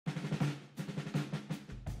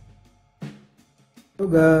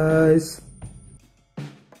Hello guys,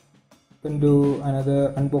 welcome to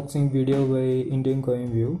another unboxing video by Indian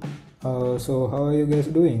Coin View. So how are you guys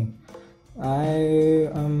doing? I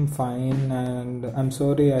am fine, and I'm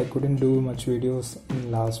sorry I couldn't do much videos in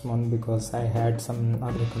last month because I had some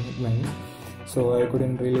other commitments, so I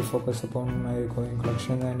couldn't really focus upon my coin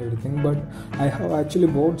collection and everything. But I have actually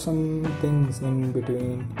bought some things in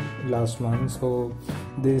between last month, so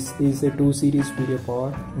this is a two series video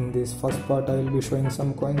part. In this first part I will be showing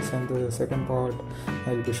some coins, and the second part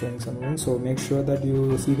I will be showing some coins, so make sure that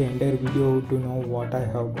you see the entire video to know what I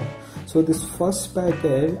have got. So this first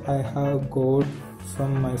packet I have got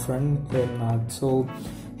from my friend Hemnath. So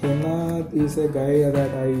Hemnath is a guy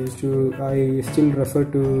that I still refer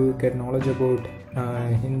to get knowledge about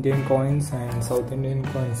Indian coins and South Indian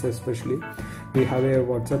coins especially. We have a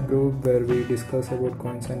WhatsApp group where we discuss about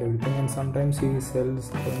coins and everything, and sometimes he sells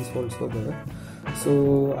coins also there.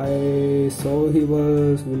 So I saw he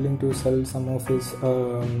was willing to sell some of his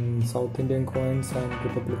South Indian coins and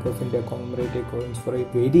Republic of India commemorative coins for a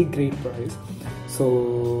very great price.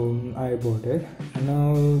 So I bought it. And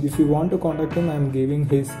now if you want to contact him, I'm giving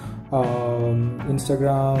his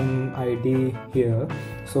Instagram ID here,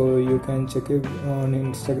 so you can check it on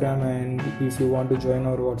Instagram, and if you want to join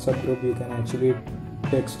our WhatsApp group, you can actually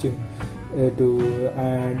text him to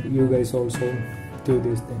add you guys also to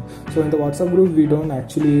this thing. So in the WhatsApp group we don't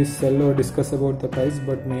actually sell or discuss about the price,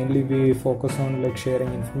 but mainly we focus on like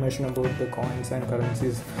sharing information about the coins and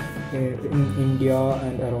currencies in India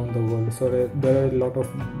and around the world. So there are a lot of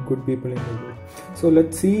good people in the group. So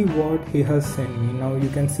let's see what he has sent me. Now you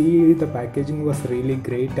can see the packaging was really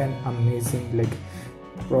great and amazing, like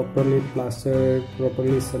properly plastered,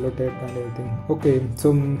 properly sellotaped and everything. Okay,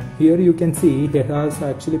 so here you can see he has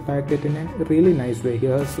actually packed it in a really nice way. He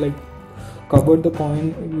has like covered the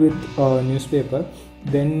coin with newspaper,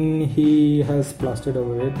 then he has plastered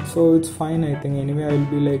over it, so it's fine I think. Anyway, I will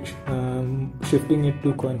be like shifting it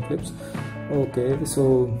to coin flips. Okay,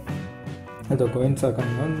 so the coins are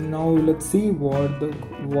coming on. Now let's see what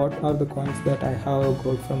are the coins that I have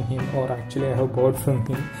got from him, or actually I have bought from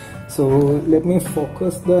him. So let me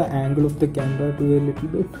focus the angle of the camera to a little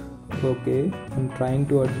bit. Okay, I'm trying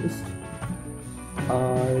to adjust.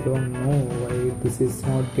 I don't know why this is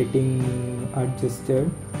not getting adjusted.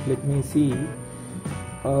 Let me see.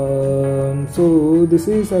 So this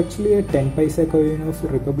is actually a 10 paise coin of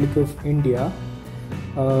Republic of India.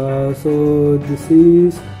 So this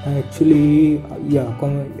is actually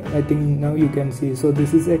I think now you can see. So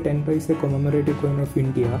this is a 10 paise commemorative coin of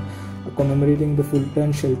India, commemorating the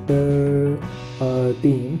Fulton shelter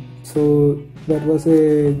theme. So that was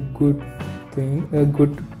a good thing, a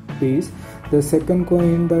good piece. The second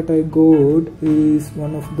coin that I got is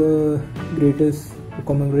one of the greatest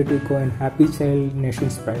commemorative coin, Happy Child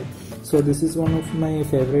Nation's Pride. So this is one of my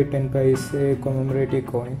favorite 10 paise commemorative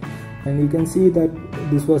coin, and you can see that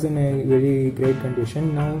this was in a very great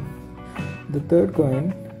condition. Now the third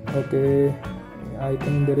coin, okay, I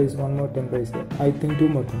think there is one more 10 paise, I think two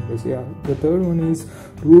more 10 paise. Yeah, the third one is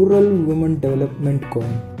Rural Women Development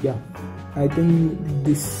coin. Yeah, I think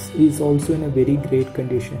this is also in a very great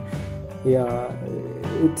condition. Yeah,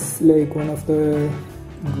 it's like one of the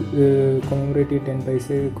commemorative 10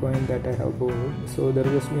 paise coin that I have bought. So there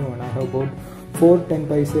was me one. I have bought 4 10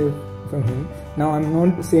 paise from him. Now I'm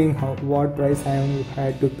not saying what price I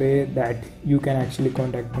had to pay. That you can actually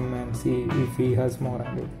contact him and see if he has more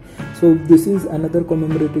on it. So this is another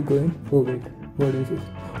commemorative coin. Oh wait, what is it?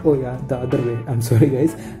 Oh yeah, the other way. I'm sorry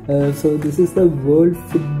guys. So this is the World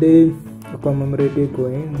Food Day commemorative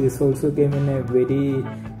coin. This also came in a very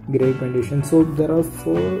great condition. So there are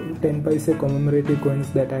 4 10 paise commemorative coins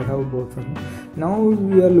that I have bought from him. Now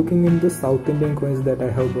we are looking in the South Indian coins that I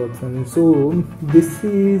have bought from him. So this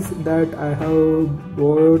is that I have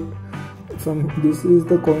bought from, this is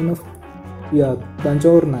the coin of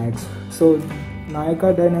Tanjore Nayaks. So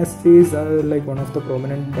Nayaka dynasties are like one of the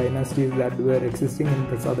prominent dynasties that were existing in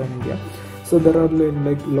the southern India. So there are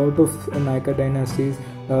like lot of Nayaka dynasties,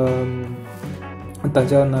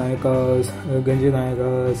 Tanjore Nayakas, Ganji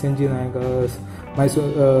Nayakas, Senji Nayakas,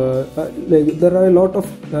 Mysore, like there are a lot of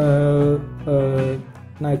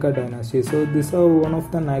Nayaka dynasties. So these are one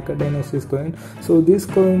of the Nayaka dynasties coin. So these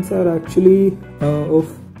coins are actually of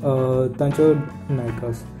Tanjore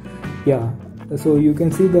Nayakas. Yeah, so you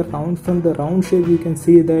can see the round, from the round shape you can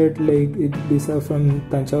see that like these are from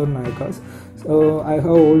Tanjore Nayakas. So I have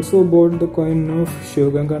also bought the coin of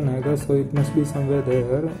Shivganga Nayaka, so it must be somewhere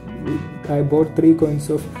there. I bought 3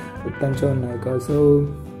 coins of Tanjore Nayaka. So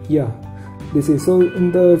yeah, this is, so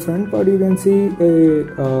in the front part you can see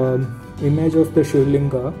a image of the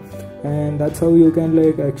Shivlinga and that's how you can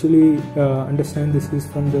like actually understand this is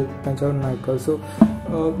from the Tanjore Nayaka. So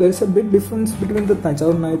there's a big difference between the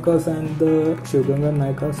Tanjore Nayakas and the Shivganga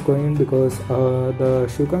Nayakas coin, because the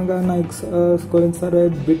Shivganga Nayakas coins are a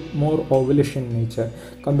bit more ovalish in nature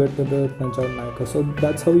compared to the Tanjore Nayaka. So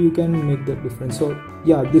that's how you can make the difference. So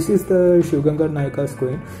yeah, this is the Shivganga Nayakas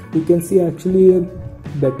coin. You can see actually a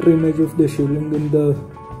better image of the Shivling in the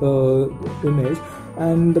image,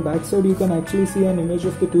 and the back side you can actually see an image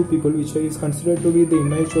of the two people, which is considered to be the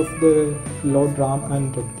image of the Lord Ram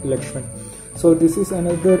and Lakshman. So this is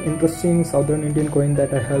another interesting Southern Indian coin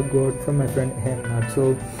that I have got from my friend Hemnath.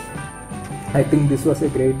 So I think this was a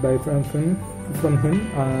great buy from him.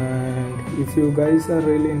 And if you guys are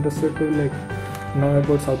really interested to like know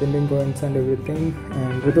about South Indian coins and everything,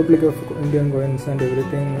 and Republic of Indian coins and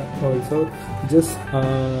everything also, just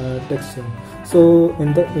text him. So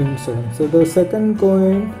in the Instagram. So the second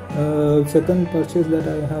coin, second purchase that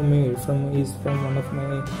I have made is from one of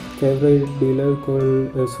my favorite dealer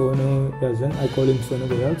called Sonu Rajan. I call him Sonu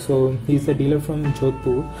Bhaiya. So he's a dealer from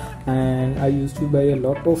Jodhpur, and I used to buy a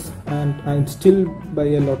lot of, and I still buy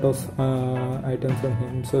a lot of items from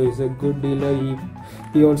him. So he's a good dealer.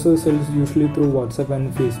 He also sells usually through WhatsApp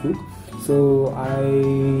and Facebook. So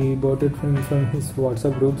I bought it from his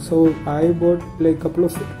WhatsApp group. So I bought like a couple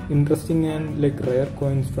of interesting and like rare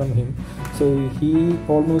coins from him. So he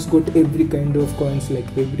almost got every kind of coins, like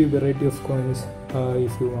every variety of coins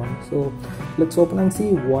if you want. So let's open and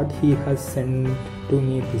see what he has sent to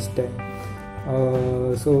me this time.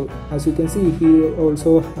 So as you can see, he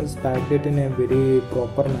also has packed it in a very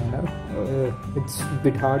proper manner. It's a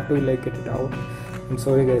bit hard to like get it out. I'm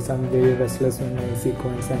sorry guys, I'm very restless when I see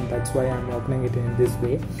coins, and that's why I'm opening it in this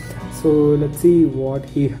way. So let's see what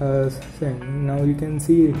he has sent. Now you can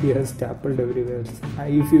see he has stapled everywhere.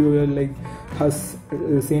 If you like has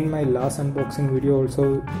seen my last unboxing video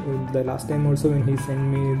also, the last time also when he sent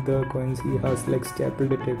me the coins, he has like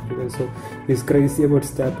stapled it everywhere. So he's crazy about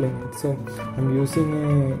stapling it. So I'm using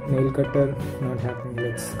a nail cutter, not happening.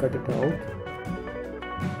 Let's cut it out.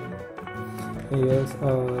 Yes,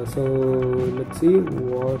 so let's see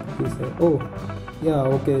what he said. Oh yeah,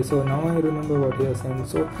 okay, so now I remember what he has sent.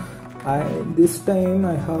 So this time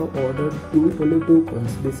I have ordered only two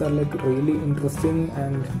coins. These are like really interesting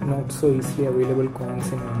and not so easily available coins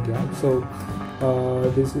in India. So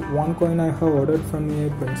this one coin I have ordered from a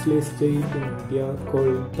princely state in India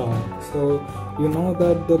called Dhar. So you know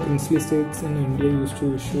that the princely states in India used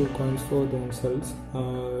to issue coins for themselves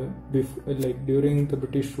like during the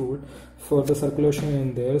British rule for the circulation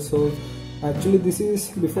in there. So actually this is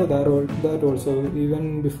before that also.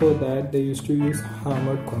 Even before that they used to use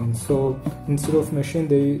hammered coins. So instead of machine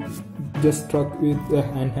they just struck with a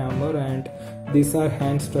hand hammer, and these are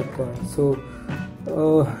hand struck coins. So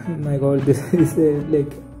oh my god, this is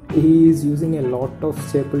like he is using a lot of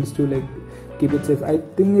staples to like keep it safe. I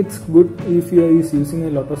think it's good if he is using a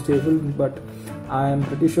lot of staples, but I am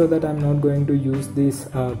pretty sure that I'm not going to use these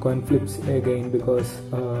coin flips again, because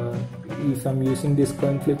if I'm using these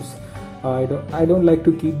coin flips, I don't like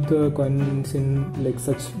to keep the coins in like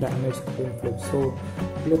such damaged coin flips. So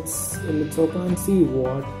let's open and see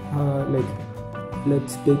what like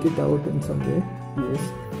let's take it out in some way.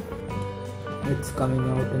 Yes, it's coming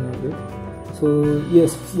out in a bit. So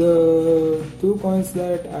yes, the two coins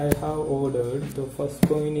that I have ordered, the first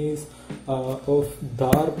coin is of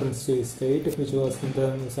Dhar Princely State, which was in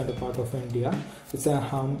the center part of India. It's a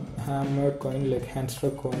hammered coin, like hand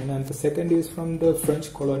struck coin, and the second is from the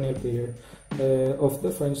French colonial period of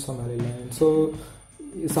the French Somaliland. So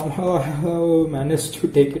somehow I have managed to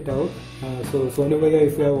take it out. So Sonu Bhaiya,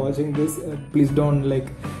 if you are watching this, please don't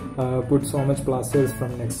like put so much plasters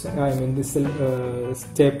from next time. I mean this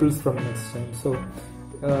staples from next time. So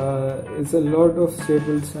it's a lot of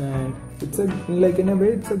staples, and it's a like in a way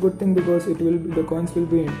it's a good thing, because it will be, the coins will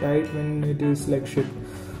be tight when it is like shipped.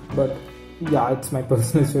 But yeah, it's my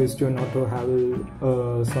personal choice to not to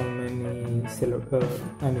have so many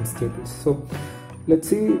staples. So let's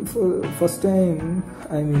see. For first time,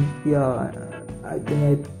 I mean, yeah, I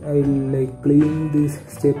think I'll like clean these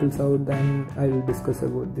staples out, then I'll discuss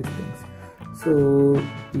about these things. So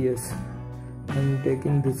yes, I'm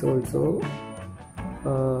taking this also.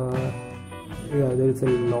 Yeah, there is a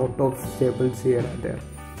lot of staples here and there.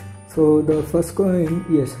 So the first coin,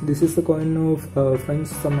 yes, this is the coin of French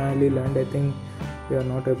Somaliland. I think you are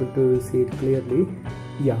not able to see it clearly.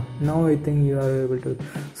 Yeah, now I think you are able to.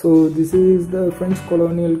 So this is the French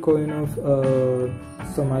colonial coin of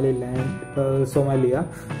Somaliland, Somalia.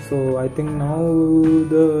 So I think now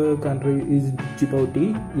the country is Djibouti.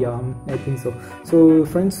 Yeah, I think so. So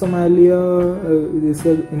French Somalia is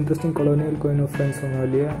an interesting colonial coin of French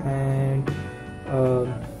Somalia, and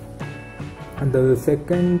the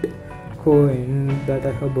second coin that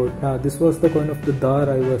I have bought, this was the coin of the Dar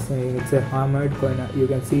I was saying. It's a hammered coin. You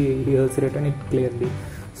can see he has written it clearly.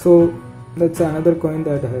 So that's another coin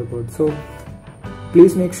that I have bought. So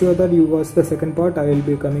please make sure that you watch the second part. I will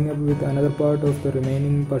be coming up with another part of the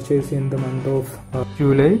remaining purchase in the month of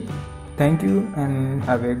July. Thank you and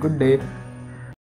have a good day.